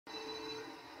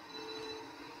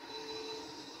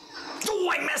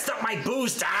Oh, I messed up my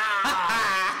boost.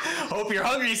 Ah! Hope you're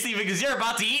hungry, Steven, because you're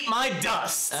about to eat my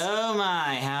dust. Oh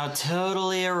my, how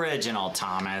totally original,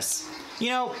 Thomas. You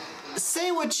know,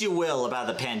 say what you will about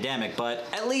the pandemic, but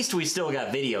at least we still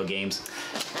got video games.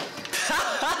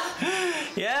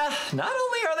 Yeah, not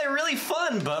only are they really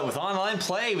fun, but with online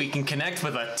play, we can connect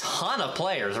with a ton of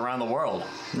players around the world.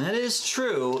 That is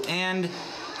true, and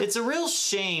it's a real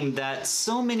shame that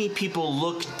so many people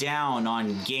look down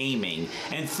on gaming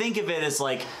and think of it as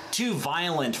like too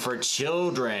violent for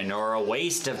children or a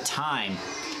waste of time.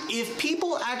 If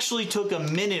people actually took a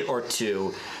minute or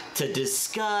two to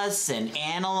discuss and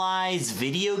analyze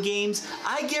video games,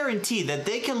 I guarantee that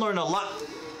they can learn a lot.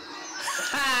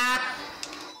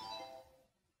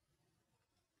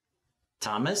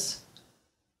 Thomas,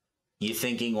 you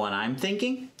thinking what I'm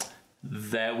thinking?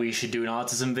 That we should do an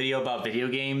autism video about video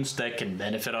games that can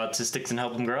benefit autistics and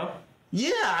help them grow?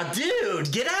 Yeah,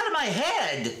 dude, get out of my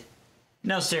head!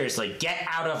 No, seriously, get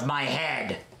out of my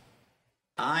head!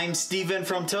 I'm Steven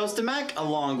from Tostemac,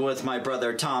 along with my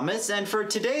brother Thomas, and for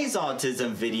today's autism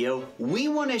video, we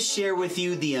want to share with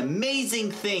you the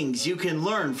amazing things you can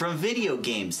learn from video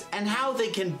games and how they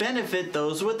can benefit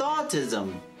those with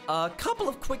autism. A couple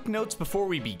of quick notes before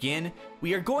we begin.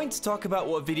 We are going to talk about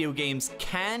what video games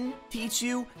can teach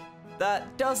you.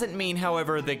 That doesn't mean,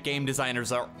 however, that game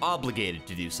designers are obligated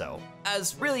to do so,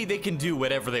 as really they can do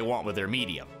whatever they want with their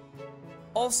medium.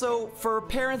 Also, for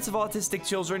parents of autistic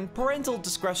children, parental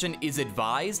discretion is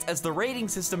advised, as the rating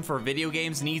system for video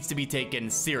games needs to be taken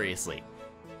seriously.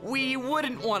 We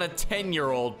wouldn't want a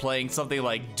 10-year-old playing something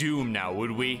like Doom now,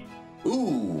 would we?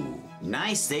 Ooh,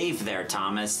 nice save there,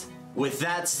 Thomas. With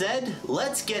that said,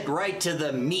 let's get right to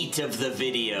the meat of the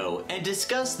video and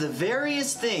discuss the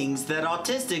various things that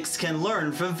autistics can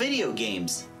learn from video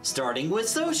games, starting with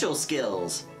social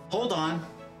skills. Hold on.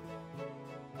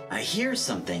 I hear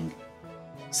something.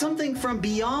 Something from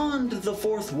beyond the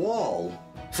fourth wall.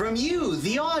 From you,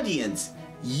 the audience.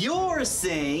 You're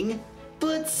saying,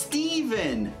 but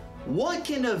Steven, what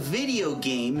can a video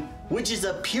game, which is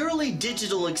a purely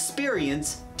digital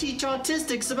experience, teach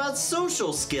autistics about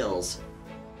social skills?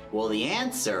 Well, the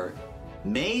answer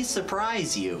may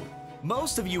surprise you.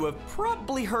 Most of you have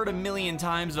probably heard a million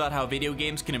times about how video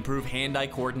games can improve hand-eye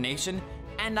coordination,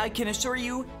 and I can assure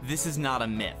you, this is not a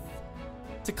myth.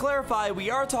 To clarify, we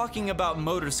are talking about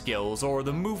motor skills, or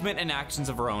the movement and actions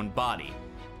of our own body.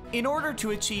 In order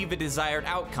to achieve a desired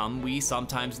outcome, we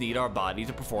sometimes need our body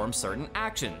to perform certain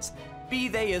actions, be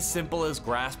they as simple as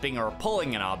grasping or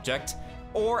pulling an object,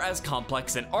 or as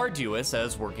complex and arduous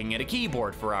as working at a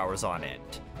keyboard for hours on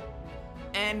end.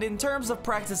 And in terms of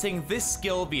practicing this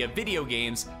skill via video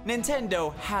games,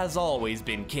 Nintendo has always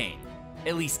been king.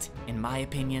 At least, in my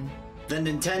opinion. The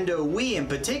Nintendo Wii in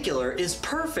particular is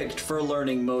perfect for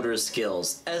learning motor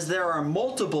skills, as there are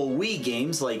multiple Wii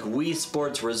games like Wii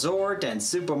Sports Resort and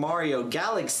Super Mario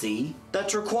Galaxy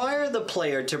that require the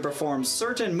player to perform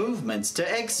certain movements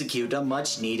to execute a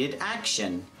much needed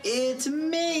action. It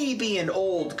may be an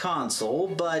old console,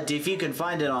 but if you can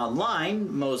find it online,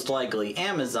 most likely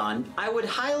Amazon, I would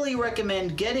highly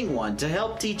recommend getting one to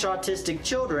help teach autistic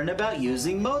children about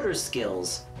using motor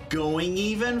skills. Going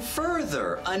even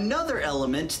further, another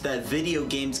element that video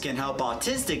games can help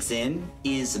autistics in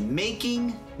is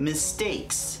making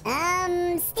mistakes.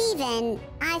 Steven,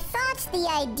 I thought the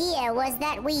idea was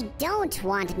that we don't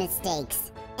want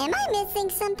mistakes. Am I missing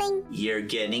something? You're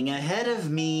getting ahead of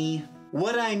me.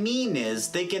 What I mean is,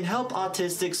 they can help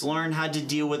autistics learn how to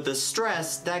deal with the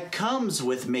stress that comes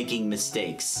with making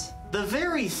mistakes. The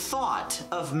very thought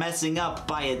of messing up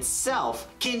by itself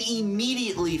can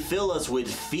immediately fill us with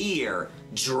fear,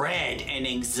 dread, and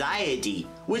anxiety,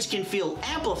 which can feel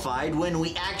amplified when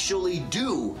we actually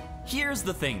do. Here's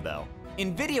the thing though.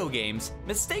 In video games,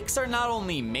 mistakes are not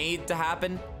only made to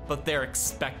happen, but they're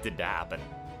expected to happen.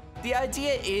 The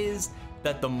idea is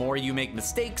that the more you make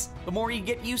mistakes, the more you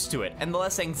get used to it and the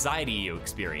less anxiety you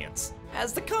experience,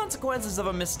 as the consequences of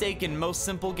a mistake in most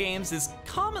simple games is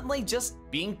commonly just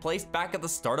being placed back at the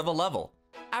start of a level.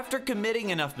 After committing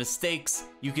enough mistakes,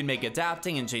 you can make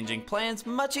adapting and changing plans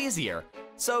much easier,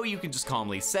 so you can just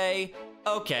calmly say,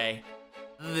 okay,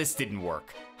 this didn't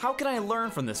work. How can I learn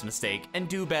from this mistake and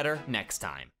do better next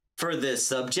time? For this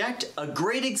subject, a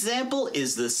great example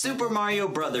is the Super Mario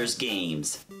Bros.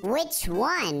 Games. Which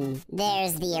one?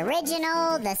 There's the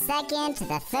original, the second,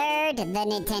 the third, the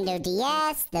Nintendo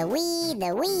DS, the Wii,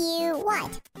 the Wii U,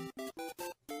 what?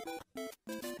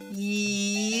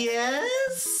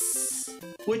 Yes?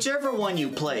 Whichever one you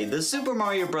play, the Super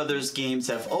Mario Bros. Games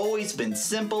have always been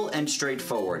simple and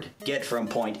straightforward. Get from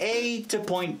point A to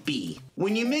point B.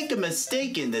 When you make a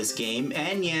mistake in this game,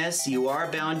 and yes, you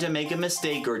are bound to make a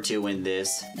mistake or two in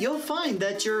this, you'll find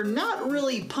that you're not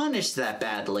really punished that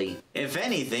badly. If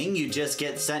anything, you just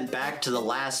get sent back to the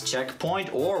last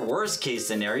checkpoint, or worst case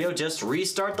scenario, just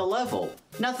restart the level.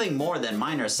 Nothing more than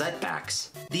minor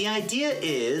setbacks. The idea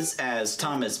is, as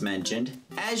Thomas mentioned,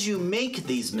 as you make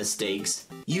these mistakes,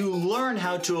 you learn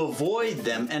how to avoid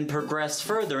them and progress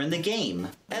further in the game,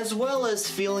 as well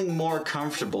as feeling more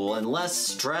comfortable and less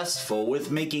stressful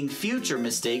with making future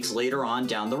mistakes later on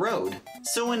down the road.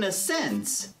 So in a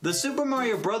sense, the Super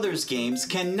Mario Bros. Games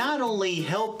can not only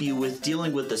help you with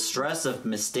dealing with the stress of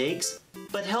mistakes,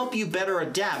 but help you better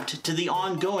adapt to the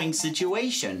ongoing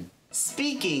situation.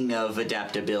 Speaking of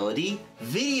adaptability,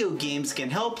 video games can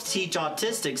help teach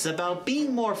autistics about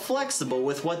being more flexible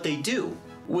with what they do,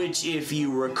 which, if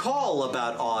you recall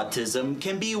about autism,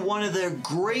 can be one of their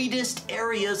greatest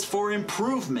areas for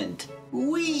improvement.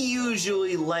 We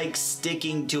usually like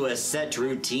sticking to a set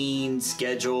routine,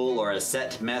 schedule, or a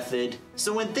set method,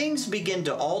 so when things begin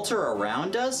to alter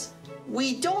around us,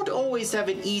 we don't always have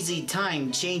an easy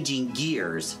time changing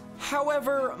gears.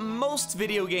 However, most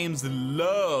video games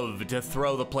love to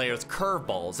throw the players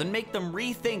curveballs and make them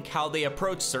rethink how they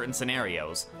approach certain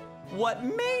scenarios. What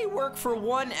may work for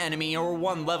one enemy or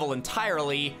one level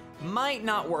entirely might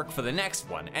not work for the next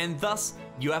one, and thus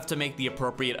you have to make the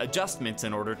appropriate adjustments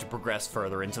in order to progress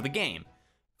further into the game.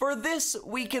 For this,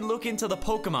 we can look into the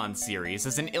Pokemon series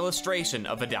as an illustration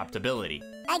of adaptability.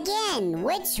 Again,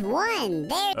 which one?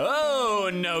 There. Oh,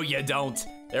 no you don't.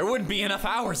 There wouldn't be enough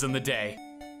hours in the day.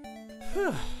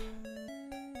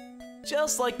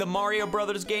 Just like the Mario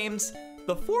Bros. Games,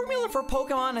 the formula for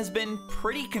Pokemon has been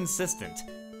pretty consistent.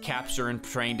 Capture and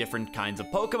train different kinds of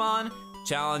Pokemon,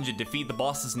 challenge and defeat the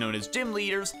bosses known as gym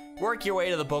leaders, work your way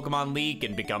to the Pokemon League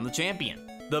and become the champion.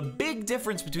 The big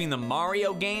difference between the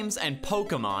Mario games and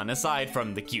Pokemon, aside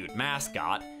from the cute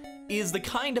mascot, is the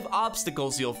kind of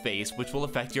obstacles you'll face which will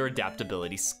affect your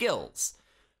adaptability skills.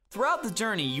 Throughout the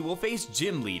journey, you will face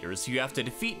gym leaders who you have to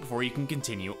defeat before you can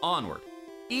continue onward.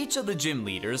 Each of the gym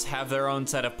leaders have their own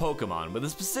set of Pokemon with a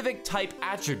specific type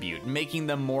attribute, making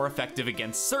them more effective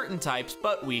against certain types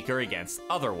but weaker against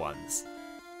other ones.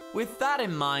 With that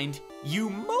in mind, you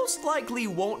most likely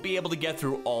won't be able to get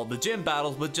through all the gym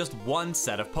battles with just one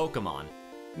set of Pokemon,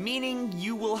 meaning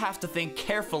you will have to think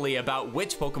carefully about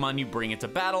which Pokemon you bring into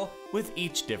battle with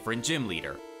each different gym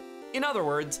leader. In other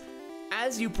words,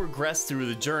 as you progress through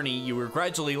the journey, you are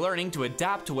gradually learning to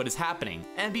adapt to what is happening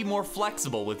and be more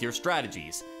flexible with your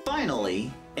strategies.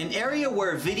 Finally, an area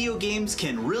where video games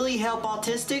can really help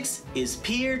autistics is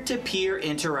peer-to-peer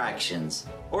interactions,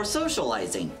 or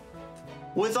socializing.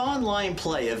 With online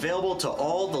play available to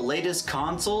all the latest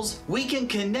consoles, we can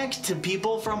connect to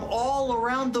people from all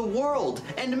around the world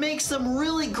and make some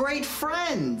really great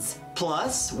friends.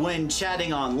 Plus, when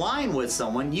chatting online with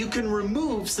someone, you can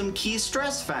remove some key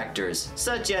stress factors,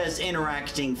 such as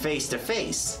interacting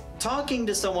face-to-face. Talking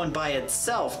to someone by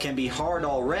itself can be hard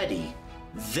already.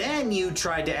 Then you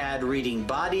try to add reading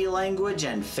body language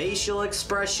and facial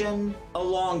expression,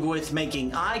 along with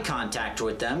making eye contact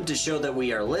with them to show that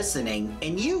we are listening,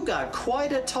 and you got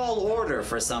quite a tall order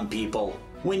for some people.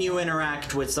 When you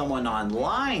interact with someone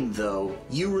online, though,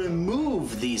 you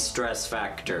remove these stress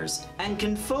factors and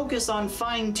can focus on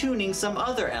fine-tuning some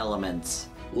other elements,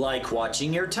 like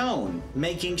watching your tone,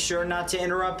 making sure not to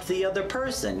interrupt the other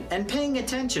person, and paying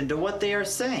attention to what they are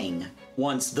saying.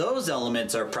 Once those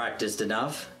elements are practiced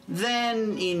enough,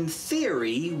 then, in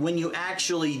theory, when you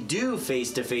actually do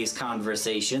face-to-face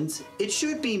conversations, it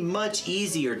should be much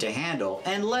easier to handle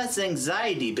and less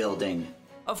anxiety building.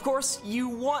 Of course, you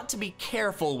want to be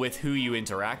careful with who you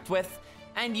interact with,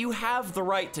 and you have the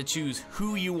right to choose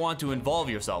who you want to involve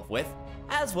yourself with,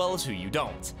 as well as who you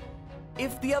don't.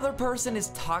 If the other person is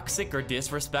toxic or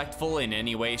disrespectful in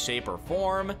any way, shape, or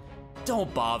form,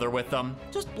 don't bother with them.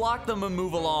 Just block them and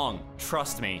move along.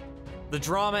 Trust me, the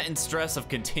drama and stress of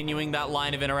continuing that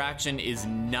line of interaction is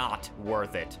not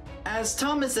worth it. As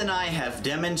Thomas and I have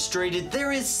demonstrated,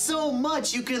 there is so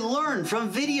much you can learn from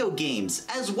video games,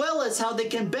 as well as how they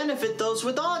can benefit those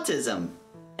with autism.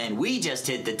 And we just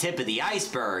hit the tip of the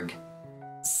iceberg.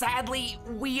 Sadly,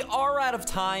 we are out of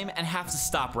time and have to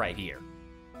stop right here.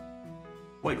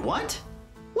 Wait, what?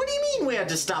 What do you mean we have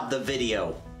to stop the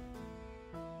video?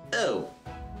 Oh,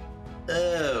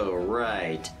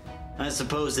 right. I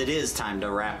suppose it is time to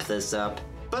wrap this up.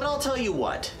 But I'll tell you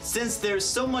what, since there's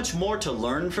so much more to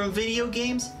learn from video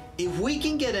games, If we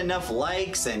can get enough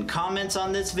likes and comments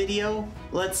on this video,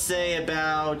 let's say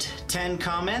about 10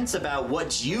 comments about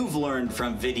what you've learned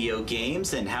from video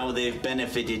games and how they've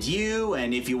benefited you,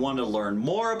 and if you want to learn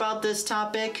more about this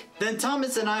topic, then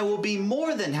Thomas and I will be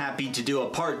more than happy to do a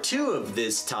part 2 of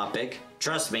this topic.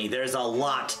 Trust me, there's a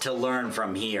lot to learn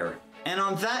from here. And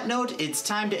on that note, it's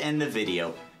time to end the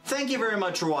video. Thank you very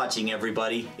much for watching,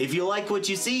 everybody. If you like what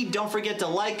you see, don't forget to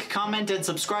like, comment, and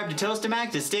subscribe to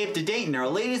Tostemac to stay up to date in our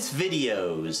latest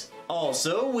videos.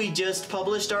 Also, we just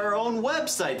published our own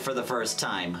website for the first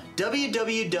time,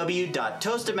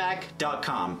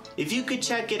 www.tostemac.com. If you could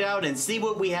check it out and see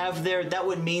what we have there, that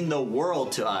would mean the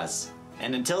world to us.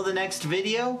 And until the next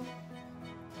video,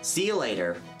 see you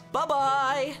later.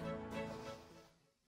 Bye-bye!